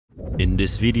In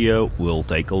this video, we'll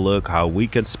take a look how we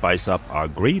can spice up our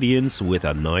gradients with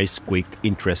a nice, quick,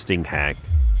 interesting hack.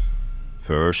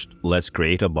 First, let's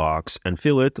create a box and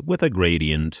fill it with a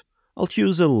gradient. I'll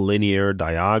choose a linear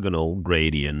diagonal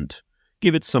gradient.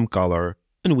 Give it some color,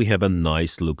 and we have a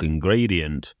nice looking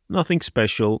gradient. Nothing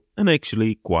special and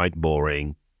actually quite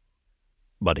boring.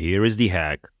 But here is the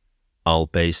hack. I'll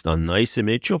paste a nice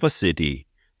image of a city.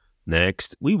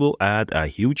 Next, we will add a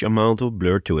huge amount of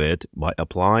blur to it by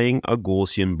applying a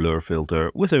Gaussian blur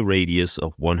filter with a radius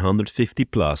of 150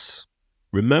 plus.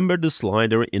 Remember, the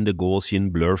slider in the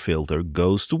Gaussian blur filter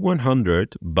goes to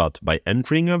 100, but by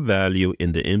entering a value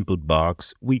in the input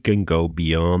box, we can go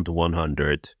beyond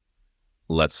 100.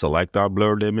 Let's select our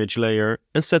blurred image layer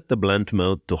and set the blend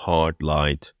mode to hard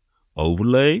light,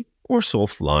 overlay or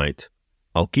soft light.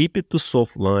 I'll keep it to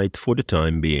soft light for the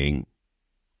time being.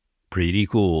 Pretty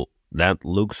cool. That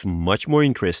looks much more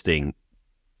interesting.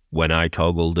 When I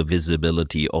toggle the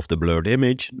visibility of the blurred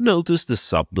image, notice the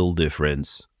subtle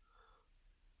difference.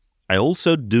 I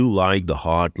also do like the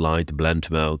hard light blend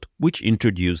mode, which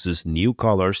introduces new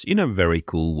colors in a very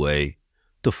cool way.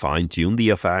 To fine-tune the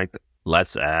effect,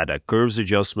 let's add a curves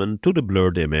adjustment to the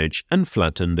blurred image and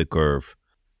flatten the curve.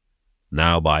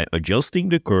 Now by adjusting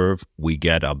the curve, we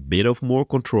get a bit of more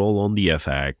control on the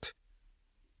effect.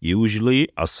 Usually,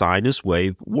 a sinus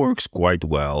wave works quite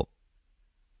well.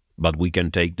 But we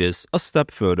can take this a step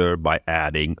further by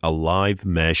adding a live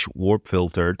mesh warp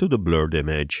filter to the blurred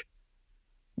image.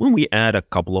 When we add a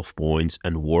couple of points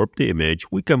and warp the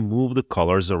image, we can move the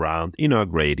colors around in our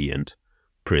gradient.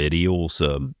 Pretty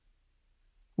awesome.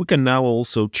 We can now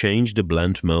also change the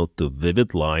blend mode to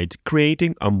vivid light,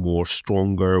 creating a more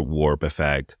stronger warp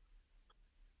effect.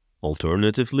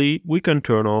 Alternatively, we can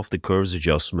turn off the curves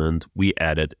adjustment we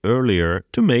added earlier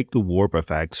to make the warp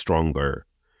effect stronger.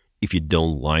 If you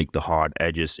don't like the hard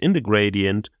edges in the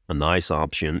gradient, a nice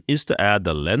option is to add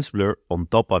the lens blur on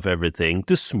top of everything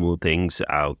to smooth things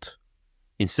out.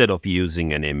 Instead of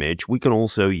using an image, we can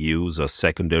also use a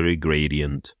secondary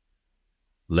gradient.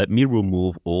 Let me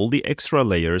remove all the extra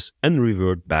layers and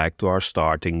revert back to our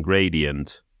starting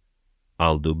gradient.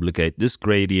 I'll duplicate this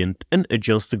gradient and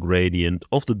adjust the gradient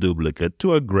of the duplicate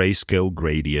to a grayscale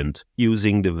gradient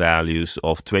using the values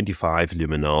of 25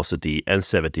 luminosity and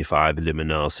 75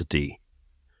 luminosity.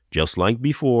 Just like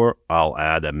before, I'll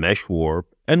add a mesh warp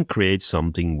and create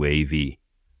something wavy.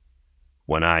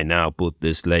 When I now put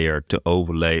this layer to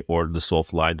overlay or the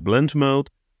soft light blend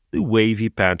mode, the wavy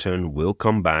pattern will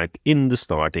come back in the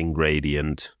starting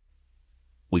gradient.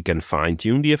 We can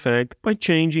fine-tune the effect by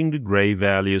changing the gray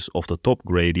values of the top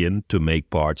gradient to make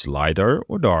parts lighter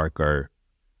or darker.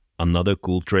 Another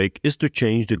cool trick is to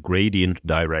change the gradient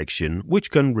direction,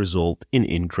 which can result in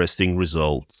interesting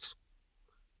results.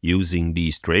 Using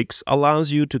these tricks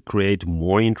allows you to create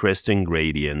more interesting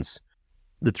gradients.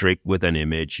 The trick with an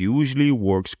image usually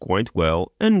works quite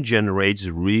well and generates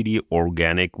really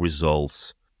organic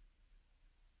results.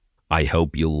 I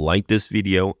hope you liked this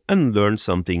video and learned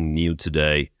something new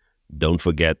today. Don't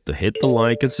forget to hit the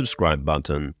like and subscribe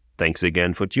button. Thanks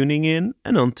again for tuning in,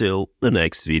 and until the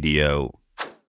next video.